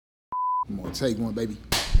I'm gonna take one, baby.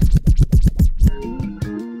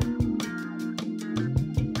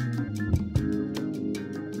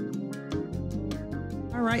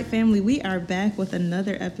 All right, family, we are back with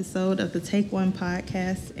another episode of the Take One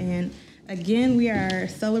podcast. And again, we are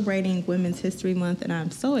celebrating Women's History Month. And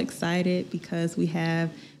I'm so excited because we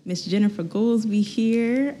have Miss Jennifer Goolsby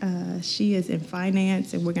here. She is in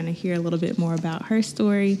finance, and we're going to hear a little bit more about her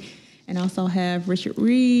story. And also have Richard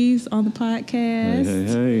Reeves on the podcast.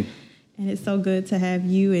 Hey. And it's so good to have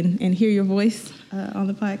you and hear your voice on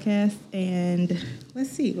the podcast. And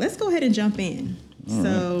let's go ahead and jump in. All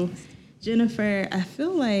right. Jennifer, I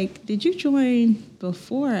feel like, did you join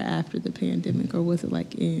before or after the pandemic, or was it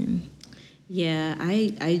like in? Yeah,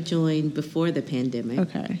 I joined before the pandemic.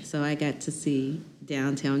 Okay. So I got to see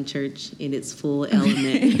downtown church in its full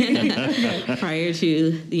element prior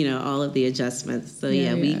to, all of the adjustments. So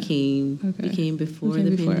we came before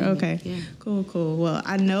the pandemic. Okay. Yeah. Cool. Well,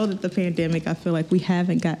 I know that the pandemic, I feel like we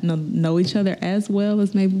haven't gotten to know each other as well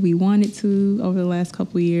as maybe we wanted to over the last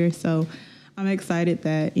couple of years. So I'm excited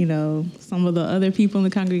that, some of the other people in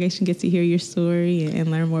the congregation get to hear your story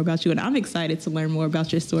and learn more about you. And I'm excited to learn more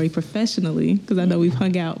about your story professionally, because I know we've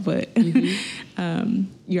hung out, but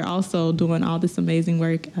you're also doing all this amazing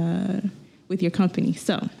work with your company.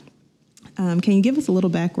 So can you give us a little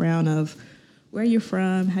background of where you're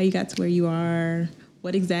from, how you got to where you are,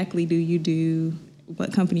 what exactly do you do,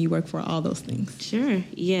 what company you work for, all those things? Sure.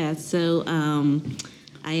 Yeah. So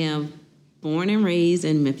I am born and raised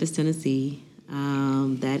in Memphis, Tennessee.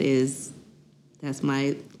 That's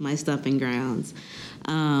my stomping grounds.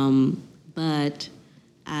 But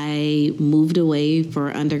I moved away for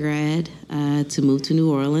undergrad to move to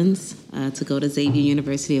New Orleans to go to Xavier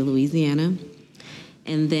University of Louisiana.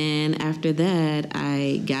 And then after that,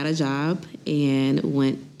 I got a job and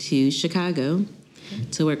went to Chicago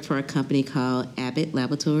to work for a company called Abbott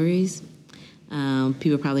Laboratories.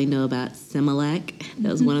 People probably know about Similac.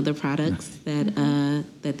 That was one of the products that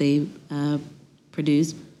they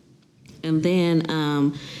produce. And then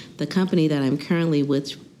the company that I'm currently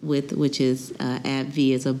with, which is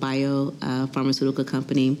AbbVie, is a pharmaceutical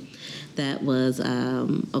company that was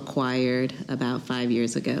acquired about 5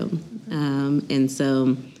 years ago. And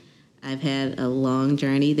so I've had a long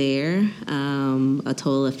journey there, a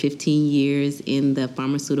total of 15 years in the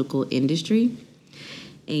pharmaceutical industry.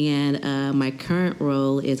 And my current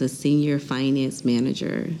role is a senior finance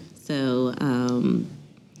manager. So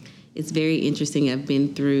it's very interesting. I've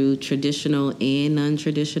been through traditional and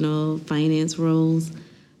non-traditional finance roles,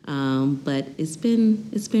 but it's been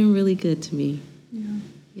really good to me.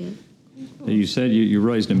 Yeah. You said you're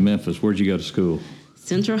raised in Memphis. Where'd you go to school?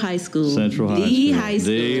 Central High School. The high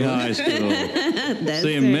school. The high school.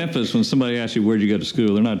 See, in Memphis, when somebody asks you where'd you go to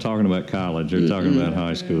school, they're not talking about college. They're talking about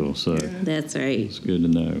high school. So that's right. It's good to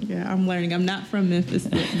know. Yeah, I'm learning. I'm not from Memphis,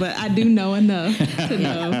 but I do know enough to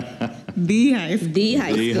know the high school. The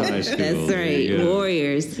high school. That's right.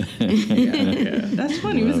 Warriors. Yeah. That's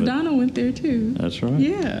funny. Miss Donna went there too. That's right.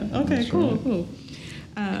 Yeah. Okay. That's cool. right. Cool.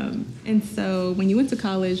 And so when you went to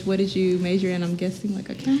college, what did you major in? I'm guessing like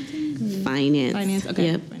accounting? Or? Finance.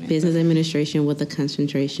 Okay. Yep. Finance. Business administration with a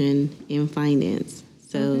concentration in finance.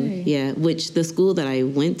 So, which the school that I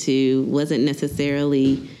went to wasn't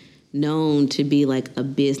necessarily known to be like a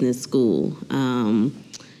business school.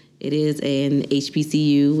 It is an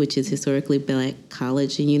HBCU, which is historically Black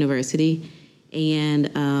college and university. And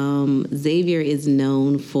Xavier is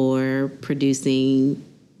known for producing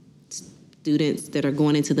students that are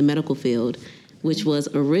going into the medical field, which was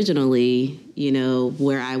originally,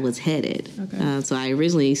 where I was headed. Okay. So I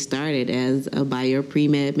originally started as a bio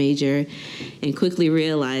pre-med major and quickly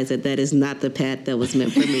realized that is not the path that was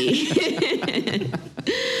meant for me.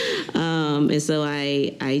 And so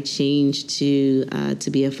I changed to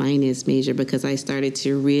be a finance major because I started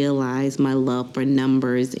to realize my love for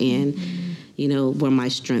numbers and where my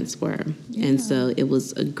strengths were. Yeah. And so it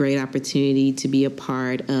was a great opportunity to be a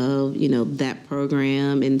part of, that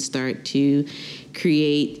program and start to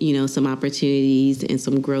create, some opportunities and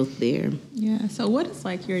some growth there. Yeah. So what does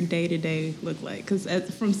like your day-to-day look like? Because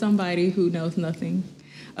from somebody who knows nothing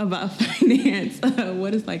about finance,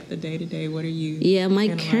 what is like the day-to-day? What are you my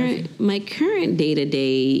current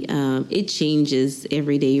day-to-day, it changes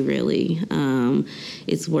every day, really.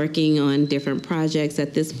 It's working on different projects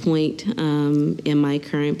at this point in my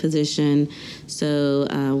current position. So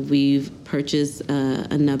we've purchased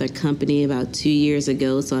another company about 2 years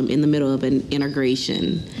ago, so I'm in the middle of an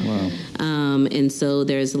integration. Wow. And so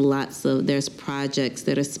there's projects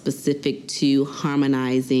that are specific to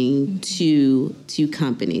harmonizing two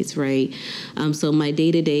companies, right? So my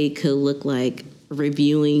day-to-day could look like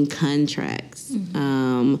reviewing contracts,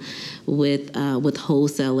 with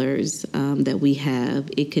wholesalers that we have.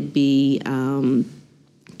 It could be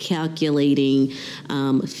calculating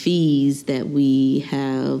fees that we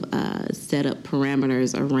have set up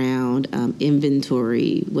parameters around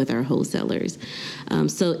inventory with our wholesalers.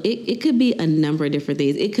 So it could be a number of different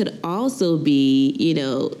things. It could also be,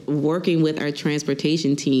 working with our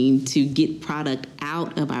transportation team to get product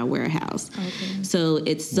out of our warehouse. Okay. So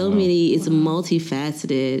it's it's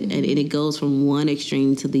multifaceted, and it goes from one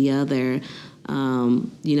extreme to the other.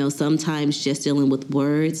 Sometimes just dealing with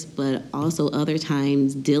words, but also other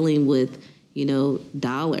times dealing with,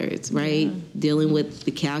 dollars, right? Yeah. Dealing with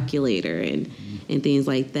the calculator and things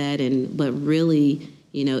like that. But really,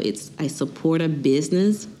 I support a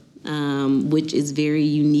business, which is very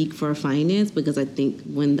unique for finance, because I think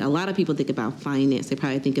when a lot of people think about finance, they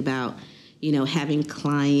probably think about, having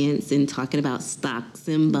clients and talking about stocks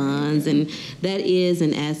and bonds, and that is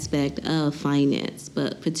an aspect of finance.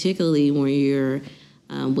 But particularly when you're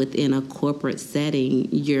within a corporate setting,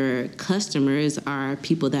 your customers are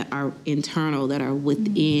people that are internal, that are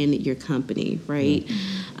within your company, right?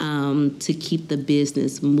 To keep the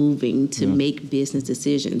business moving, to make business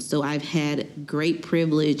decisions. So I've had great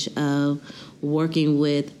privilege of working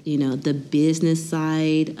with, the business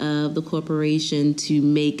side of the corporation to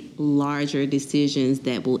make larger decisions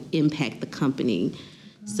that will impact the company.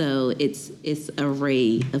 So it's an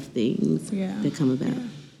array of things that come about.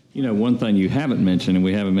 One thing you haven't mentioned, and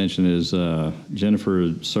we haven't mentioned, is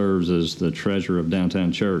Jennifer serves as the treasurer of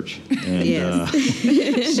Downtown Church. And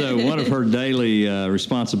so one of her daily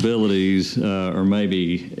responsibilities are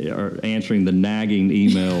answering the nagging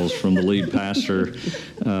emails from the lead pastor.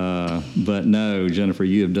 But no, Jennifer,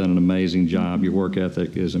 you have done an amazing job. Your work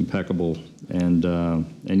ethic is impeccable. And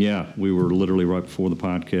we were literally right before the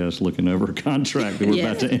podcast looking over a contract that we're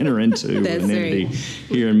about to enter into with an entity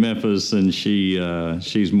here in Memphis, and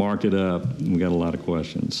she's marked it up. We got a lot of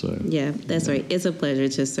questions. So that's right. It's a pleasure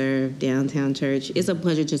to serve Downtown Church. It's a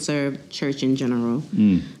pleasure to serve church in general.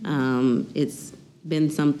 It's been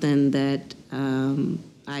something that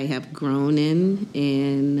I have grown in,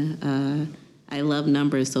 and I love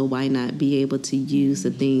numbers, so why not be able to use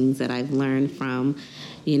the things that I've learned from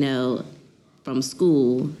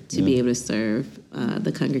school to be able to serve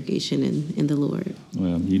the congregation and the Lord.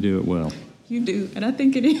 Well, you do it well. You do. And I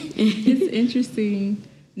think it's interesting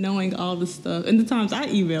knowing all the stuff and the times I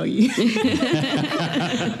email you.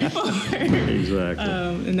 Exactly.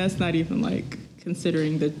 And that's not even like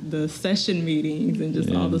considering the session meetings and just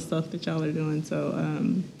all the stuff that y'all are doing. So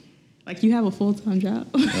you have a full-time job.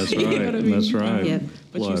 That's right. You know what I mean? That's right.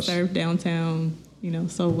 But you serve downtown,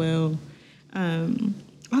 so well.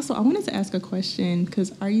 Also, I wanted to ask a question,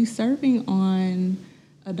 because are you serving on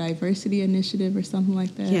a diversity initiative or something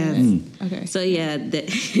like that? Yes. Okay. So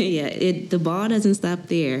the ball doesn't stop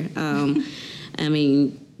there.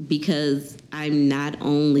 Because I'm not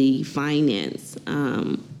only finance,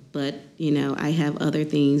 but I have other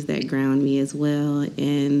things that ground me as well.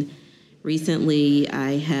 And recently,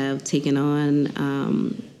 I have taken on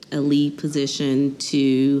a lead position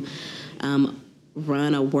to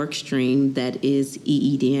run a work stream that is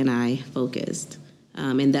EED&I focused,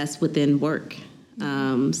 and that's within work.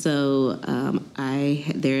 There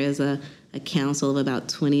is a council of about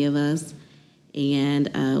 20 of us, and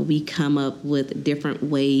we come up with different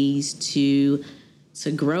ways to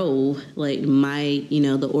grow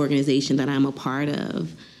the organization that I'm a part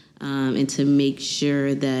of, and to make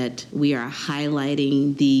sure that we are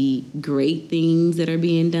highlighting the great things that are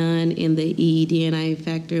being done in the EED&I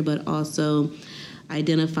factor, but also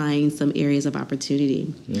identifying some areas of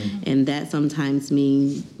opportunity. And that sometimes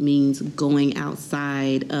means going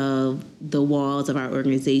outside of the walls of our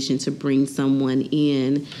organization to bring someone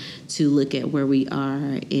in to look at where we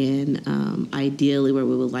are and ideally where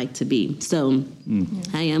we would like to be. So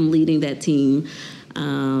I am leading that team,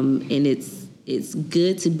 and it's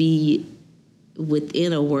good to be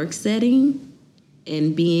within a work setting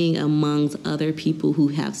and being amongst other people who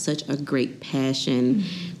have such a great passion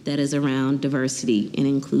that is around diversity and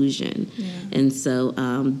inclusion. And so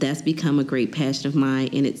that's become a great passion of mine,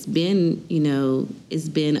 and it's been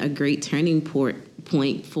a great turning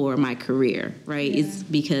point for my career, right? It's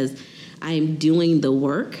because I'm doing the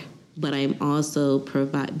work, but I'm also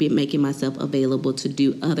making myself available to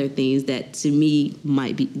do other things that to me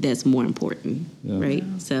that's more important, right?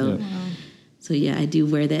 So. So I do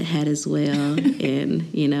wear that hat as well, and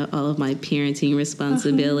all of my parenting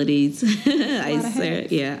responsibilities.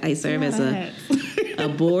 I serve as a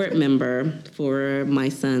board member for my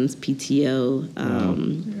son's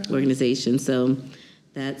PTO organization. So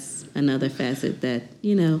that's another facet that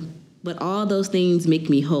but all those things make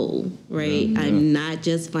me whole, right? Yeah. I'm not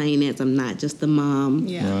just finance. I'm not just the mom.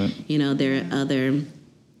 Yeah. Right. You know, there are other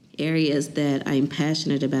areas that I'm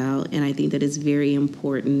passionate about, and I think that it's very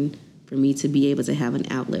important for me to be able to have an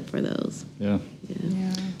outlet for those. Yeah.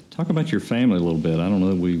 Yeah. Talk about your family a little bit. I don't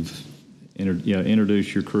know. We've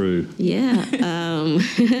introduced your crew. Yeah.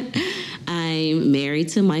 I'm married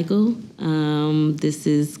to Michael. This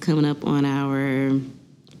is coming up on our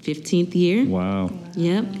 15th year. Wow.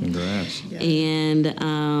 Yep. Congrats. Yeah. And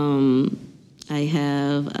I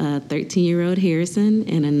have a 13-year-old Harrison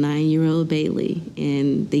and a 9-year-old Bailey,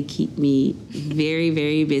 and they keep me very,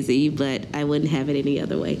 very busy, but I wouldn't have it any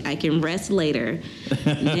other way. I can rest later.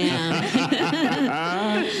 Now,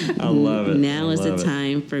 I love it. now I is the love it.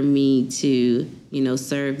 time for me to,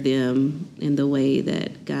 serve them in the way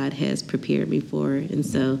that God has prepared me for. And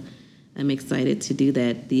so I'm excited to do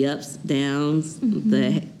that. The ups, downs,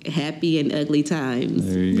 the happy and ugly times.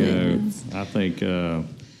 There you go.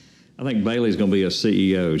 I think Bailey's going to be a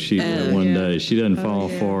CEO. She one day. She doesn't fall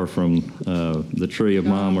far from the tree of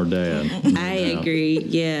mom or dad. I agree.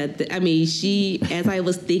 Yeah. I mean, as I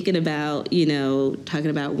was thinking about, talking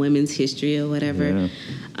about women's history or whatever,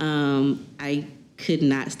 I could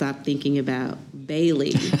not stop thinking about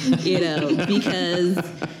Bailey, because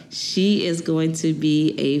she is going to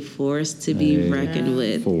be a force to be reckoned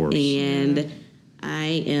with. Force. And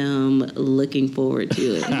I am looking forward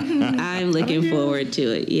to it. I'm looking forward to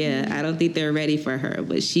it. Yeah, I don't think they're ready for her,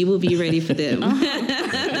 but she will be ready for them. Wow.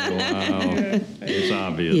 It's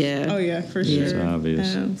obvious. Yeah. Oh yeah, for sure. It's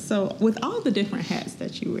obvious. So with all the different hats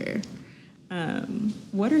that you wear,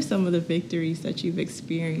 what are some of the victories that you've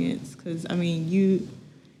experienced? Because I mean,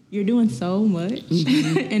 you're doing so much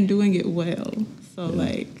and doing it well. So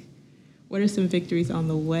what are some victories on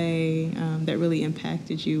the way that really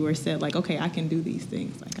impacted you, or said like, okay, I can do these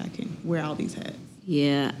things, like I can wear all these hats?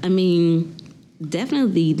 Yeah, I mean,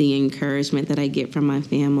 definitely the encouragement that I get from my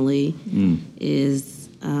family is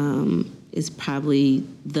probably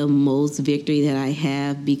the most victory that I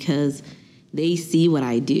have, because they see what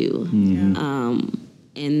I do.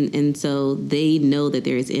 And so they know that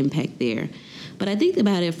there is impact there. But I think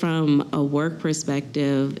about it from a work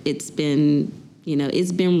perspective, it's been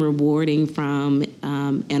rewarding from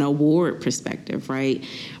an award perspective, right?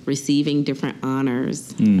 Receiving different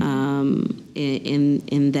honors in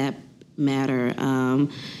that matter.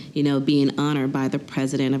 Being honored by the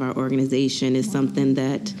president of our organization is something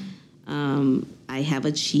that I have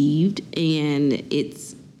achieved, and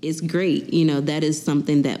it's great. That is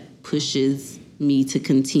something that pushes me to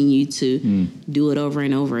continue to do it over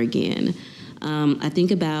and over again. I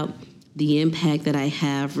think about the impact that I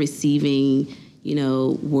have receiving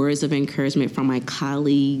words of encouragement from my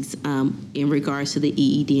colleagues in regards to the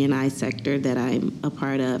EED&I sector that I'm a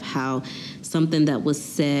part of, how something that was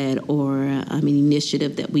said or an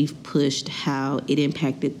initiative that we've pushed, how it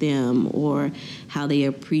impacted them, or how they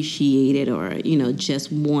appreciate it, or,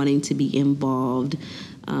 just wanting to be involved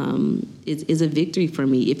is a victory for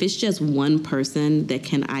me. If it's just one person that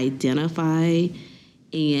can identify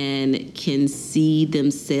and can see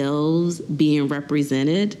themselves being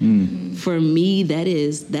represented, for me,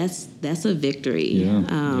 that's a victory.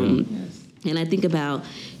 And I think about,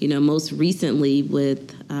 most recently with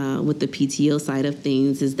the PTO side of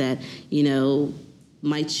things, is that,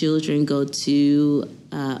 my children go to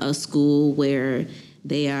a school where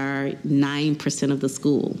they are 9% of the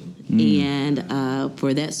school. And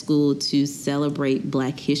for that school to celebrate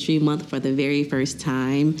Black History Month for the very first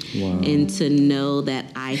time, and to know that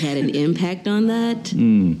I had an impact on that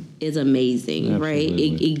is amazing, right?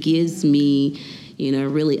 It gives me,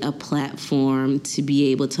 really a platform to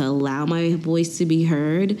be able to allow my voice to be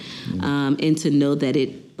heard, and to know that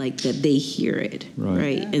that they hear it,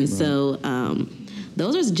 right? And so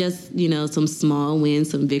those are just, some small wins,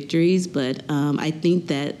 some victories, but I think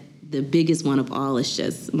that the biggest one of all is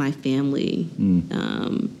just my family,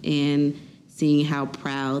 and seeing how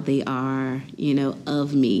proud they are,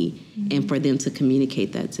 of me, and for them to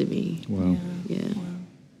communicate that to me. Wow. Yeah.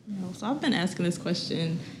 So I've been asking this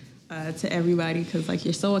question to everybody because,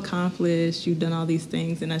 you're so accomplished, you've done all these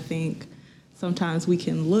things, and I think sometimes we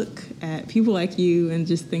can look at people like you and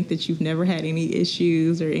just think that you've never had any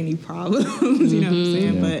issues or any problems, you know what I'm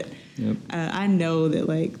saying? Yeah. But Yep. I know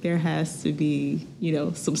that there has to be,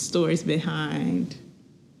 some stories behind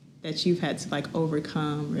that you've had to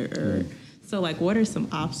overcome or so what are some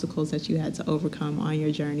obstacles that you had to overcome on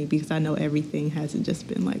your journey? Because I know everything hasn't just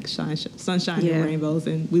been sunshine and rainbows,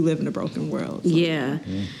 and we live in a broken world. So. Yeah.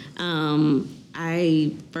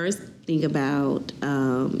 I first think about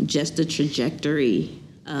just the trajectory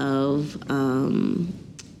of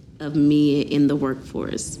me in the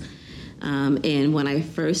workforce. And when I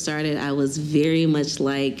first started, I was very much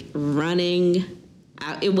like running.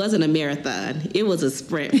 It wasn't a marathon. It was a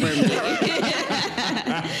sprint for me.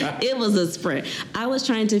 It was a sprint. I was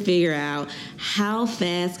trying to figure out how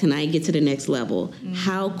fast can I get to the next level?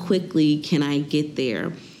 How quickly can I get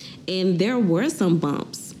there? And there were some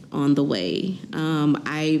bumps on the way.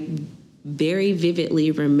 I very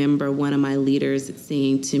vividly remember one of my leaders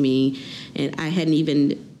saying to me, and I hadn't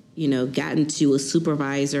even, gotten to a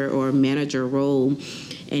supervisor or manager role,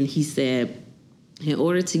 and he said, in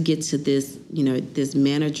order to get to this, this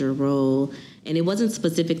manager role, and it wasn't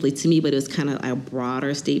specifically to me, but it was kind of a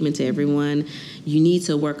broader statement to everyone, you need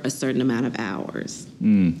to work a certain amount of hours.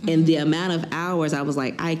 And the amount of hours, I was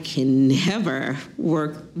like, I can never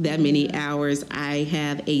work that many hours. I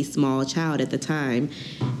have a small child at the time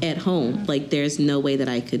at home. Like, there's no way that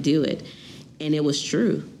I could do it. And it was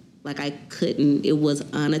true. Like, I couldn't, it was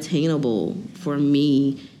unattainable for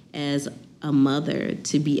me as a mother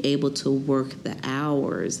to be able to work the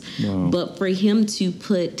hours. Wow. But for him to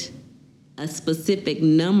put a specific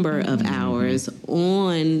number of hours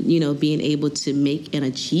on, being able to make an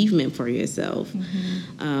achievement for yourself,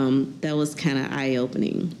 that was kind of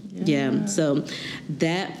eye-opening. Yeah. So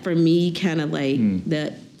that for me kind of like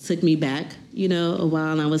that took me back, a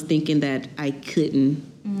while, and I was thinking that I couldn't,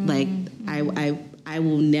 like, I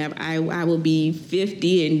will never, I will be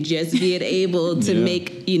 50 and just being able to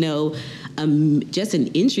make, just an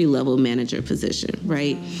entry-level manager position,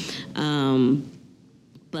 right?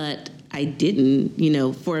 But I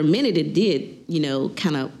didn't, for a minute it did,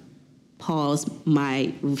 kind of pause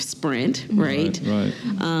my sprint, right? Right.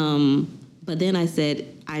 But then I said,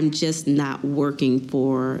 I'm just not working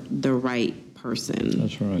for the right person.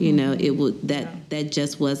 That's right. It would that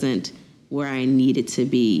just wasn't where I needed to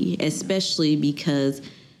be, especially because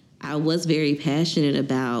I was very passionate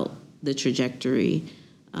about the trajectory.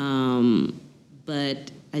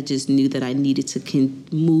 But I just knew that I needed to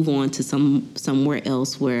move on to somewhere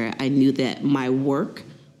else where I knew that my work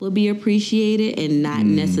would be appreciated and not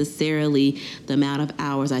necessarily the amount of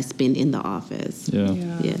hours I spend in the office.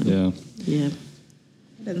 Yeah.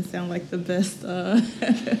 It doesn't sound like the best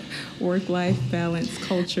work-life balance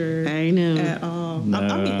culture I know. at all.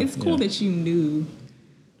 I mean, it's cool that you knew,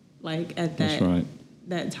 like, at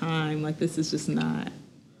that time, like, this is just not.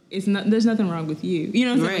 It's not. There's nothing wrong with you. You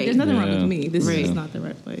know what I'm saying? Like, there's nothing wrong with me. This is just not the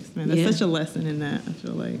right place, man. That's such a lesson in that, I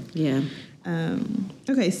feel like. Yeah.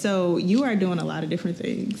 Okay, so you are doing a lot of different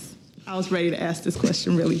things. I was ready to ask this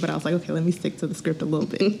question, really, but I was like, okay, let me stick to the script a little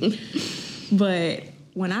bit. But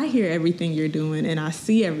when I hear everything you're doing and I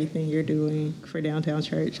see everything you're doing for Downtown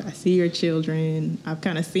Church, I see your children. I've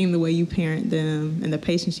kind of seen the way you parent them and the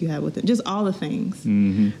patience you have with them, just all the things.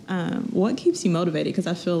 What keeps you motivated? Because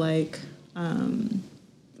I feel like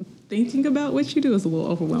thinking about what you do is a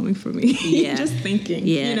little overwhelming for me. Yeah. Just thinking.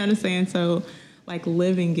 Yeah. You know what I'm saying? So, like,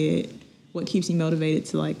 living it, what keeps you motivated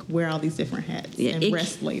to, like, wear all these different hats and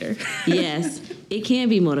rest later? Yes, it can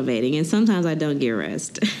be motivating, and sometimes I don't get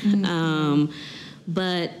rest.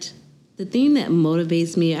 But the thing that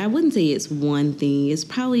motivates me, I wouldn't say it's one thing. It's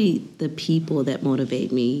probably the people that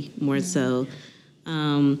motivate me more so.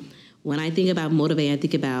 When I think about motivating, I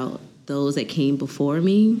think about those that came before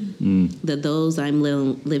me, those I'm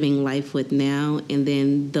living life with now, and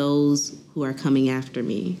then those who are coming after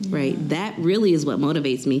me, right? That really is what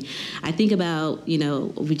motivates me. I think about,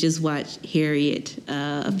 we just watched Harriet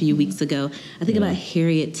a few weeks ago. I think about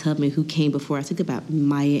Harriet Tubman, who came before. I think about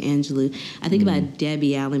Maya Angelou. I think about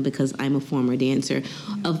Debbie Allen, because I'm a former dancer,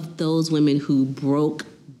 of those women who broke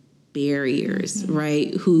barriers,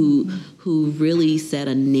 right? Who really set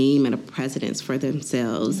a name and a precedence for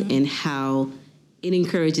themselves, and how it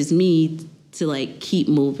encourages me to, like, keep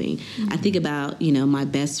moving. I think about, my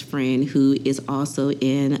best friend who is also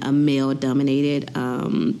in a male-dominated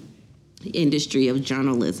industry of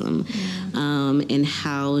journalism, and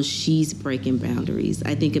how she's breaking boundaries.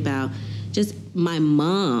 I think about just my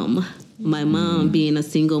mom being a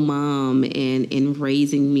single mom and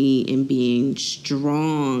raising me and being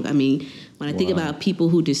strong. I mean, when I think about people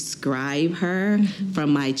who describe her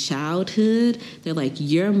from my childhood, they're like,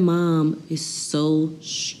 your mom is so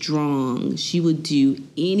strong. She would do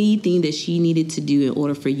anything that she needed to do in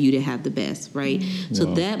order for you to have the best, right?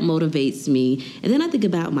 So that motivates me. And then I think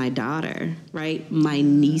about my daughter, right? My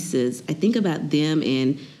nieces. I think about them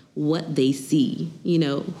and what they see,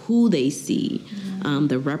 who they see,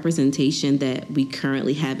 the representation that we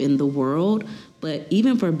currently have in the world. But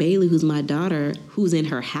even for Bailey, who's my daughter, who's in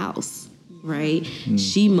her house, right?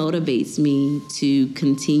 She motivates me to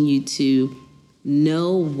continue to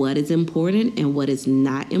know what is important and what is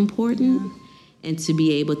not important, and to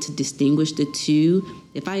be able to distinguish the two.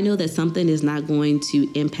 If I know that something is not going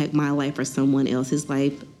to impact my life or someone else's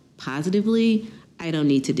life positively, I don't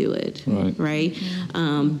need to do it, right?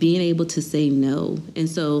 Being able to say no. And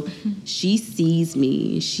so she sees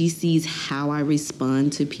me. She sees how I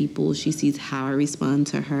respond to people. She sees how I respond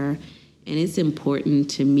to her. And it's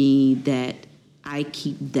important to me that I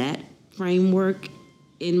keep that framework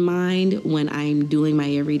in mind when I'm doing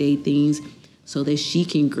my everyday things so that she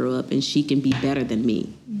can grow up and she can be better than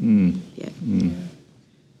me. Yeah.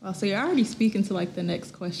 Well, so you're already speaking to like the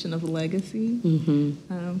next question of legacy,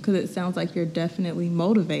 because it sounds like you're definitely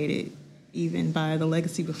motivated even by the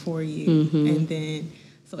legacy before you. And then,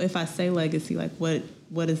 so if I say legacy, like what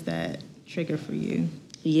is that trigger for you?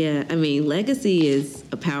 Yeah, I mean, legacy is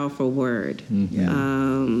a powerful word.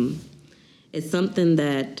 It's something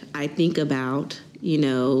that I think about,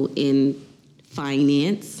 in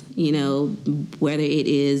finance, whether it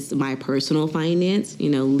is my personal finance,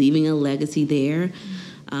 leaving a legacy there.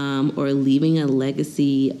 Or leaving a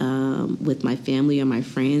legacy with my family or my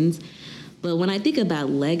friends. But when I think about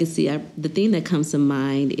legacy, the thing that comes to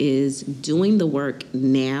mind is doing the work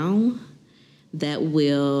now that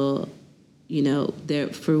will, their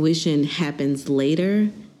fruition happens later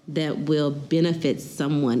that will benefit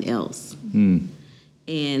someone else.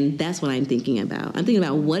 And that's what I'm thinking about. I'm thinking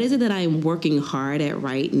about what is it that I'm working hard at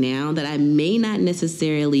right now that I may not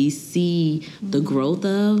necessarily see the growth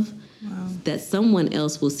of, that someone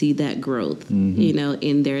else will see that growth,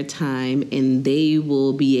 in their time, and they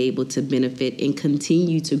will be able to benefit and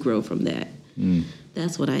continue to grow from that.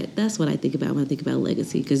 That's what I think about when I think about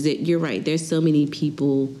legacy. Because you're right, there's so many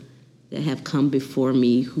people that have come before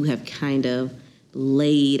me who have kind of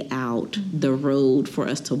laid out the road for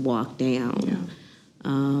us to walk down.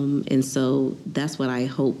 And so that's what I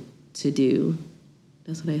hope to do.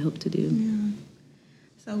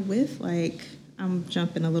 So with I'm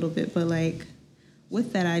jumping a little bit, but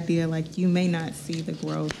with that idea, you may not see the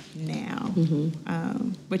growth now,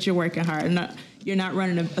 but you're working hard. You're not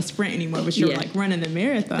running a sprint anymore, but you're running a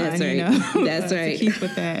marathon. That's right. That's right. To keep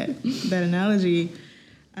with that analogy,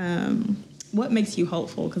 what makes you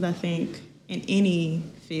hopeful? Because I think in any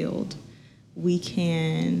field, we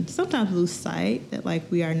can sometimes lose sight that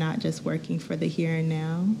we are not just working for the here and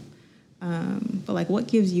now. But what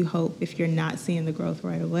gives you hope if you're not seeing the growth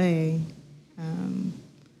right away?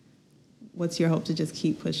 What's your hope to just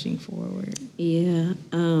keep pushing forward? Yeah.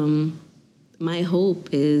 My hope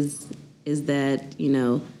is that,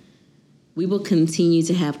 we will continue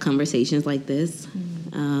to have conversations like this,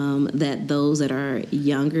 that those that are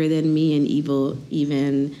younger than me and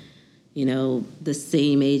even, the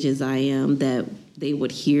same age as I am, that they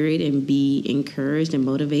would hear it and be encouraged and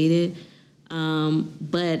motivated.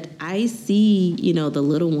 But I see, the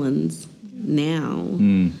little ones now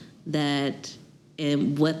that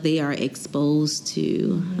and what they are exposed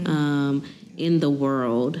to in the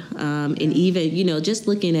world. And even, just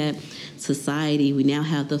looking at society, we now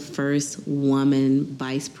have the first woman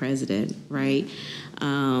vice president, right?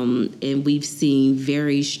 And we've seen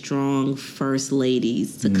very strong first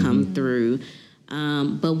ladies to come through.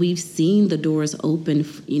 But we've seen the doors open,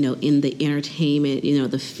 in the entertainment,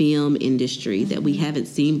 the film industry that we haven't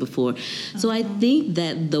seen before. So I think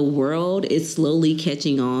that the world is slowly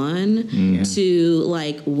catching on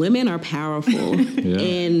to women are powerful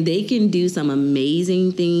and they can do some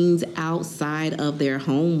amazing things outside of their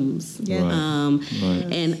homes.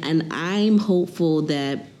 And I'm hopeful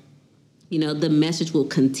that the message will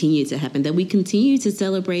continue to happen, that we continue to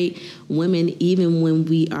celebrate women even when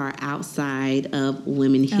we are outside of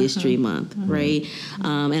Women History Month, right?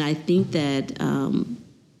 And I think that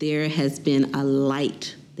there has been a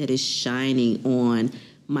light that is shining on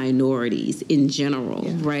minorities in general,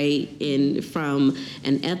 right? And from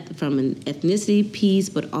an ethnicity piece,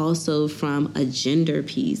 but also from a gender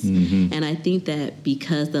piece. And I think that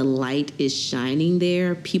because the light is shining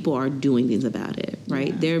there, people are doing things about it,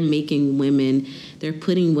 right? They're putting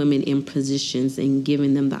women in positions and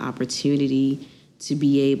giving them the opportunity to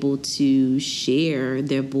be able to share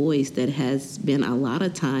their voice that has been a lot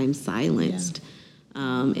of times silenced.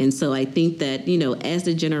 And so I think that, as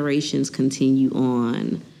the generations continue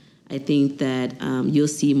on, I think that you'll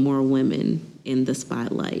see more women in the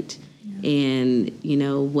spotlight. And,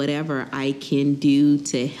 whatever I can do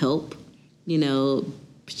to help,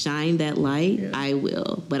 shine that light, I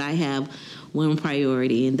will. But I have one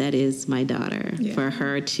priority, and that is my daughter, for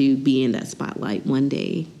her to be in that spotlight one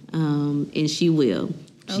day. And she will.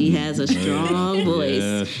 She has a strong voice.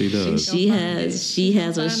 Yeah, she does. She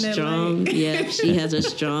has a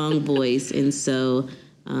strong voice, and so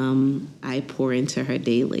I pour into her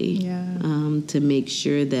daily to make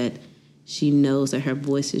sure that she knows that her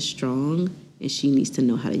voice is strong and she needs to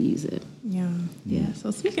know how to use it. Yeah.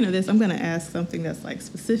 So speaking of this, I'm going to ask something that's like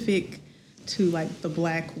specific to like the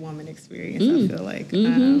Black woman experience. I feel like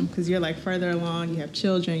because you're like further along, you have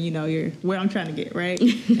children, you know, you're where I'm trying to get, right?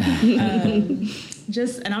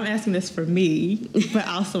 And I'm asking this for me, but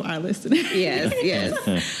also our listeners.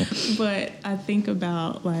 Yes. But I think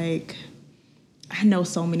about like, I know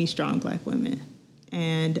so many strong Black women,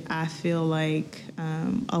 and I feel like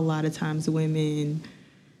a lot of times women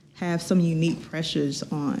have some unique pressures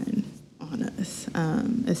on us,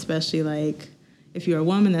 especially like if you're a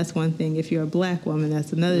woman, that's one thing. If you're a Black woman,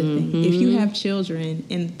 that's another thing. If you have children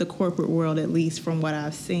in the corporate world, at least from what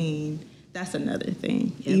I've seen, that's another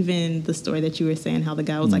thing. Yep. Even the story that you were saying, how the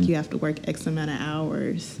guy was like, you have to work X amount of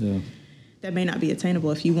hours. Yeah. That may not be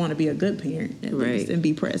attainable if you want to be a good parent, at least, and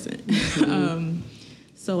be present.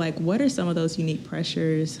 So, like, what are some of those unique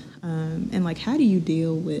pressures? And, like, how do you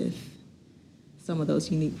deal with some of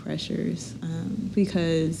those unique pressures?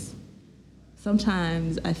 Because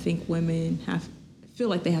sometimes I think women feel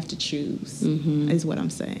like they have to choose, is what I'm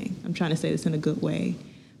saying. I'm trying to say this in a good way.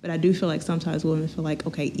 But I do feel like sometimes women feel like,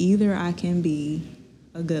 okay, either I can be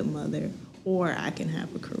a good mother or I can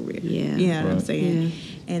have a career. Yeah. You know what I'm saying? Yeah.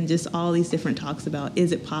 And just all these different talks about,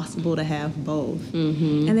 is it possible to have both?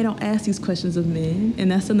 And they don't ask these questions of men.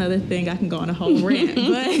 And that's another thing. I can go on a whole rant.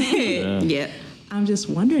 But I'm just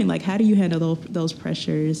wondering, like, how do you handle those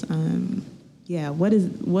pressures? How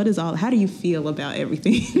do you feel about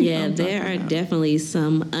everything? Yeah, there are definitely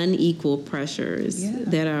some unequal pressures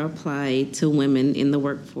that are applied to women in the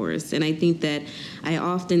workforce. And I think that I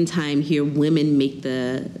oftentimes hear women make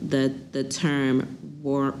the term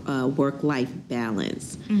work-life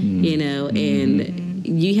balance, you know, and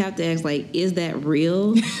you have to ask, like, is that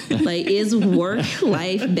real? Like, is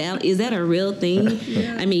work-life balance, is that a real thing?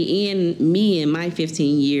 Yeah. I mean, in my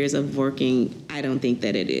 15 years of working, I don't think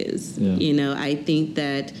that it is. Yeah. You know, I think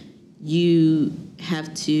that you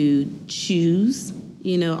have to choose,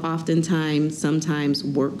 you know, sometimes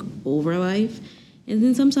work over life. And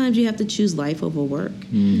then sometimes you have to choose life over work.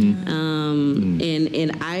 And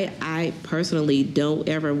I personally don't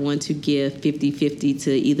ever want to give 50-50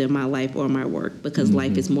 to either my life or my work, because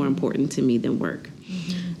life is more important to me than work.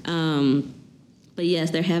 But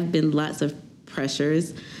yes, there have been lots of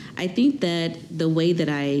pressures. I think that the way that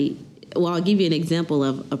I'll give you an example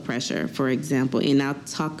of a pressure, for example, and I'll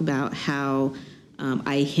talk about how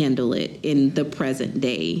I handle it in the present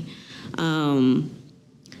day.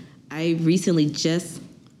 I recently, just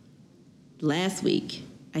last week,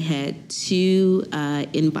 I had 2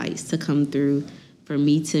 invites to come through for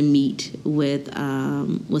me to meet with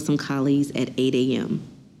some colleagues at 8 a.m.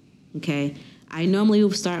 Okay, I normally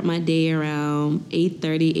will start my day around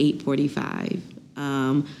 8:30,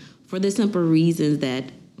 8:45, for the simple reasons that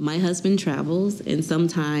my husband travels, and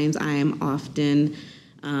sometimes I am often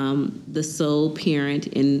the sole parent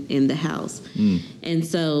in the house, and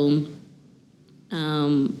so.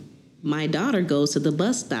 My daughter goes to the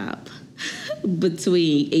bus stop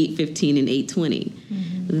between 8:15 and 8:20.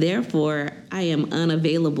 Therefore, I am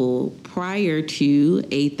unavailable prior to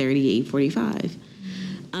 8:30, 8:45.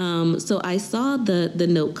 So I saw the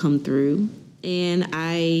note come through, and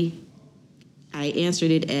I answered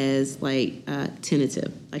it as like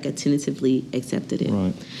tentative, like I tentatively accepted it.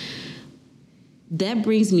 Right. That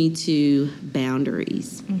brings me to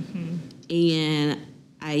boundaries, and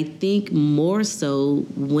I think more so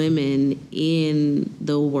women in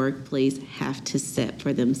the workplace have to set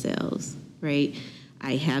for themselves, right?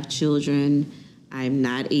 I have children. I'm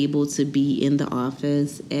not able to be in the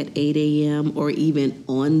office at 8 a.m. or even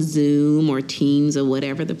on Zoom or Teams or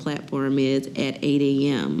whatever the platform is at 8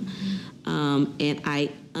 a.m. And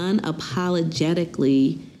I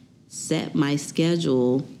unapologetically set my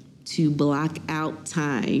schedule to block out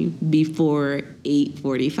time before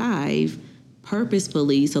 8:45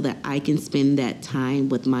 purposefully so that I can spend that time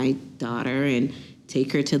with my daughter and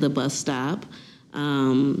take her to the bus stop.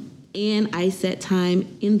 And I set time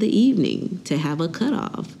in the evening to have a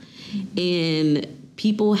cutoff. And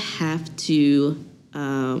people have to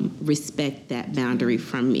respect that boundary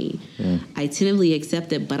from me. Yeah. I tentatively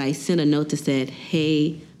accept it, but I sent a note that said,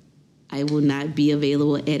 hey, I will not be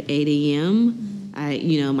available at 8 a.m.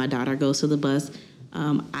 My daughter goes to the bus.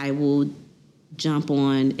 I will jump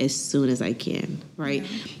on as soon as I can, right? Yeah.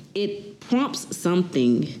 It prompts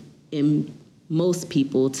something in most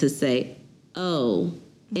people to say, oh,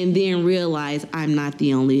 and then realize I'm not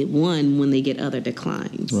the only one when they get other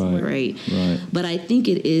declines, right? But I think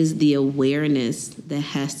it is the awareness that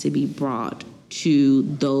has to be brought to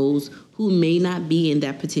those who may not be in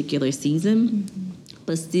that particular season,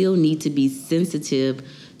 but still need to be sensitive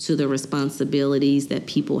to the responsibilities that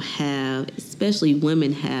people have, especially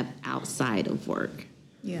women have outside of work.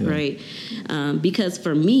 Yeah. Right. Because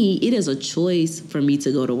for me, it is a choice for me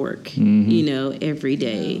to go to work, every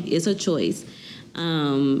day. Yeah. It's a choice.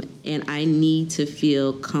 And I need to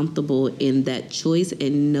feel comfortable in that choice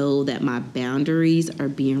and know that my boundaries are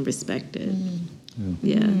being respected.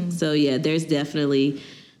 So there's definitely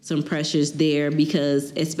some pressures there,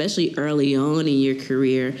 because especially early on in your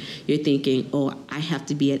career, you're thinking, oh, I have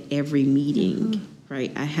to be at every meeting.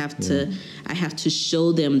 Right. I have to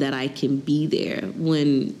show them that I can be there,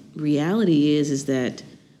 when reality is that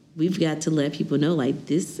we've got to let people know, like,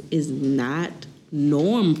 this is not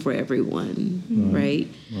norm for everyone. Right.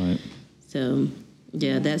 So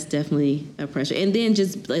that's definitely a pressure. And then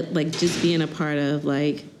just just being a part of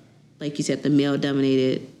like you said, the male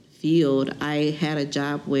dominated field. I had a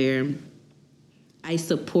job where I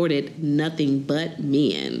supported nothing but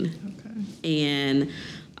men. And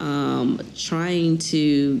trying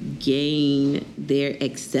to gain their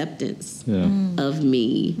acceptance of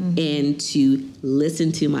me and to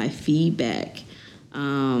listen to my feedback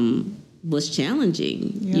was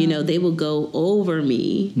challenging. They would go over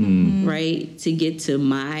me, right, to get to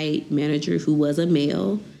my manager, who was a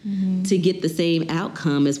male, to get the same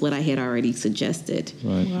outcome as what I had already suggested.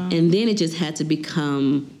 Right. Wow. And then it just had to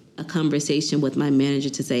become a conversation with my manager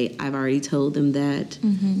to say, I've already told them that,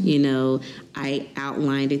 I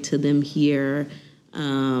outlined it to them here.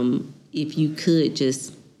 If you could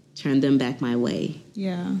just turn them back my way.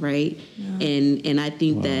 Yeah. Right. Yeah. And I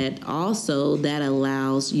think that also that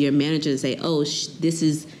allows your manager to say, oh,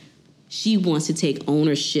 she wants to take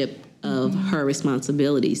ownership of her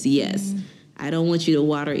responsibilities. Yes. I don't want you to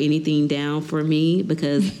water anything down for me,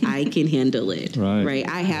 because I can handle it. Right.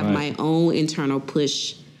 I have my own internal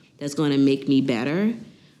push that's going to make me better.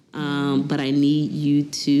 But I need you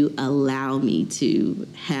to allow me to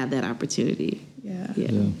have that opportunity.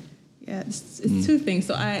 Yeah, it's two things.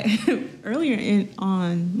 So I earlier in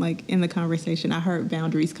the conversation, I heard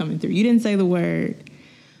boundaries coming through. You didn't say the word,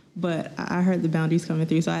 but I heard the boundaries coming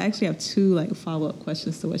through. So I actually have two follow-up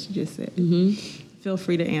questions to what you just said. Feel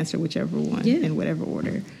free to answer whichever one in whatever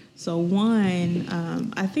order. So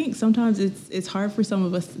one, I think sometimes it's hard for some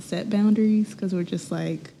of us to set boundaries, because we're just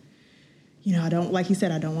like, I don't, like you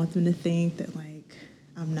said, I don't want them to think that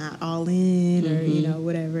I'm not all in or,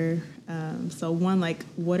 whatever. So one,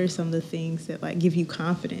 what are some of the things that give you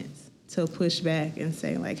confidence to push back and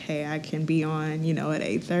say hey, I can be on, at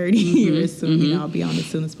 8:30 or soon, I'll be on as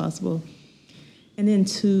soon as possible. And then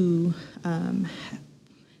two,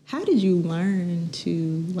 how did you learn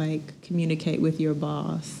to communicate with your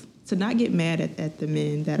boss, to not get mad at the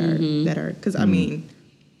men that are, because I mean,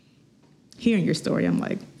 hearing your story, I'm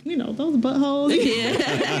like, those buttholes.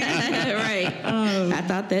 Right. I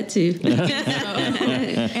thought that too. And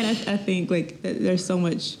I think there's so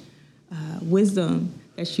much wisdom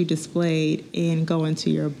that you displayed in going to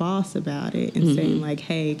your boss about it and saying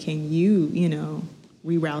hey, can you,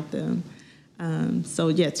 reroute them?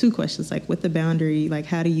 So two questions, with the boundary,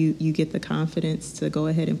 how do you get the confidence to go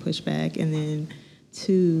ahead and push back? And then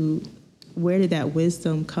two, where did that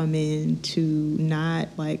wisdom come in to not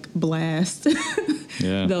blast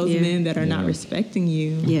those men that are not respecting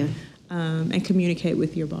you and communicate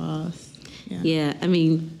with your boss? Yeah, I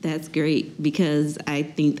mean, that's great, because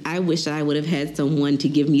I wish I would have had someone to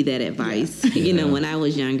give me that advice, when I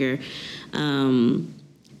was younger.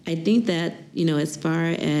 I think that, as far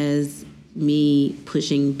as me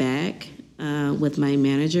pushing back with my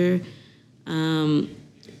manager,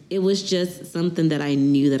 it was just something that I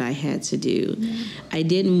knew that I had to do. Yeah. I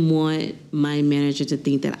didn't want my manager to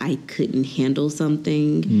think that I couldn't handle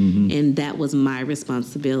something, and that was my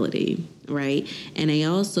responsibility, right? And I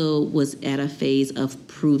also was at a phase of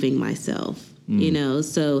proving myself.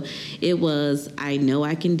 So it was, I know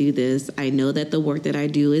I can do this. I know that the work that I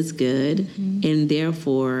do is good, and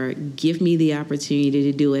therefore give me the opportunity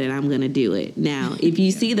to do it, and I'm going to do it. Now, if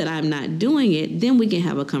you see that I'm not doing it, then we can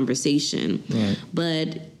have a conversation. Right.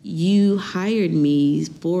 But you hired me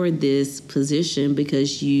for this position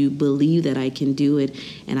because you believe that I can do it,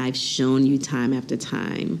 and I've shown you time after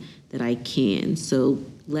time that I can. So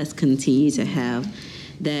let's continue to have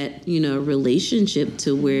that, relationship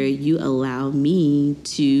to where you allow me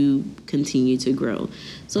to continue to grow.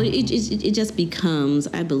 So it just becomes,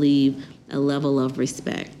 I believe, a level of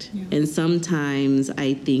respect. Yeah. And sometimes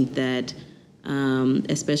I think that,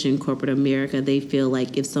 especially in corporate America, they feel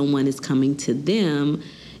like if someone is coming to them,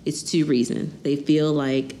 it's two reasons. They feel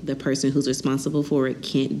like the person who's responsible for it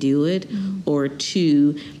can't do it, or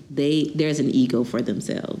two, there's an ego for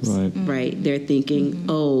themselves, right? They're thinking,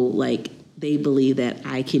 they believe that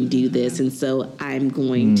I can do this, and so I'm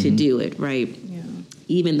going to do it, right? Yeah.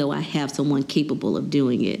 Even though I have someone capable of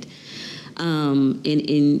doing it.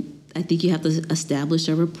 And I think you have to establish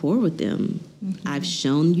a rapport with them. I've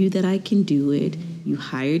shown you that I can do it. You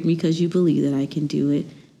hired me because you believe that I can do it.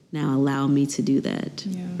 Now allow me to do that,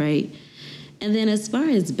 right? And then as far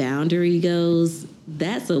as boundary goes,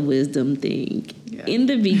 that's a wisdom thing. Yeah. In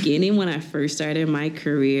the beginning, when I first started my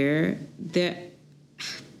career,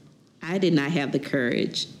 I did not have the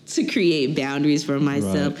courage to create boundaries for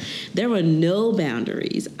myself. Right. There were no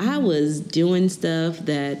boundaries. I was doing stuff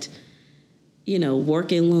that,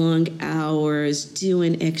 working long hours,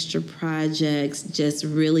 doing extra projects, just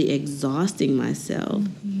really exhausting myself.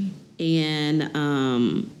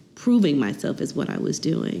 And proving myself is what I was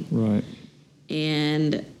doing. Right.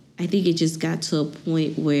 And I think it just got to a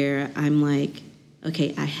point where I'm like,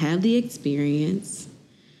 okay, I have the experience,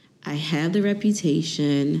 I have the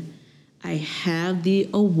reputation, I have the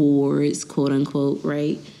awards, quote unquote,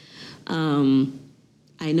 right?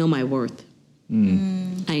 I know my worth.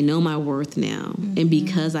 I know my worth now. And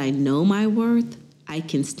because I know my worth, I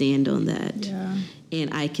can stand on that. Yeah.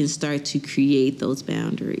 And I can start to create those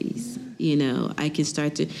boundaries. I can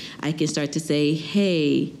start to say,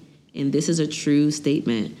 hey, and this is a true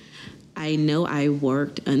statement, I know I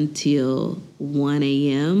worked until 1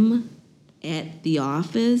 a.m. at the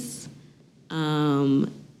office, and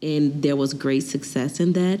there was great success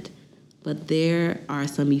in that, but there are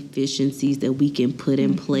some efficiencies that we can put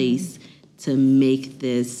in place to make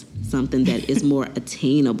this something that is more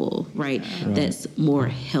attainable, right? That's more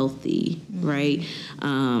healthy, right?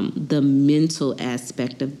 The mental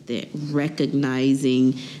aspect of that,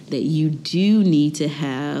 recognizing that you do need to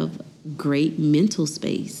have great mental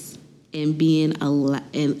space and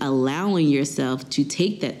and allowing yourself to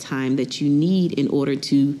take that time that you need in order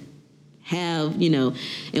to have,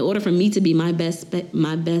 in order for me to be my best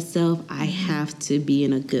self, I have to be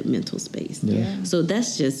in a good mental space. Yeah. So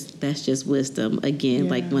that's just wisdom. Again,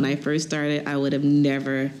 like when I first started, I would have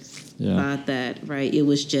never thought that, right? It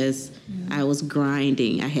was just, I was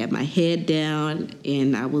grinding. I had my head down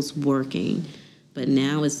and I was working. But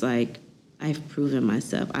now it's like, I've proven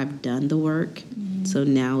myself. I've done the work. So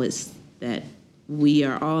now it's that we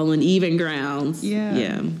are all on even grounds.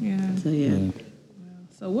 Yeah. So, yeah.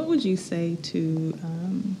 So what would you say to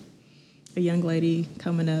a young lady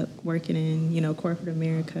coming up, working in, corporate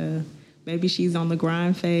America? Maybe she's on the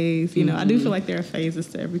grind phase. I do feel like there are phases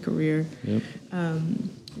to every career. Yep.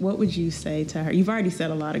 What would you say to her? You've already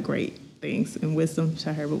said a lot of great things and wisdom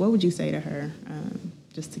to her, but what would you say to her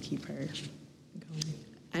just to keep her going?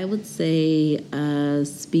 I would say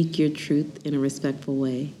speak your truth in a respectful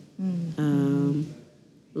way.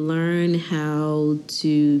 Learn how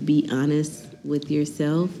to be honest with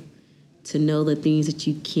yourself, to know the things that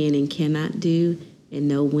you can and cannot do, and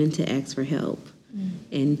know when to ask for help,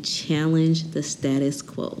 and challenge the status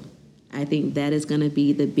quo. I think that is going to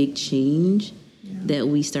be the big change that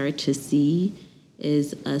we start to see,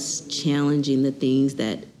 is us challenging the things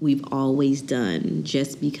that we've always done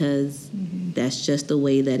just because that's just the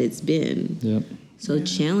way that it's been. Yep. So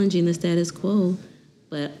challenging the status quo,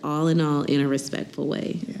 but all in all, in a respectful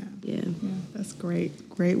way. Yeah. That's great.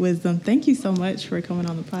 Great wisdom. Thank you so much for coming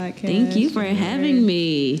on the podcast. Thank you for having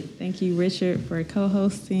me. Thank you, Richard, for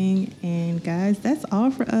co-hosting. And guys, that's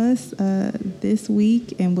all for us this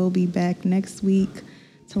week. And we'll be back next week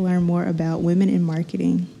to learn more about women in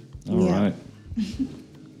marketing. All right.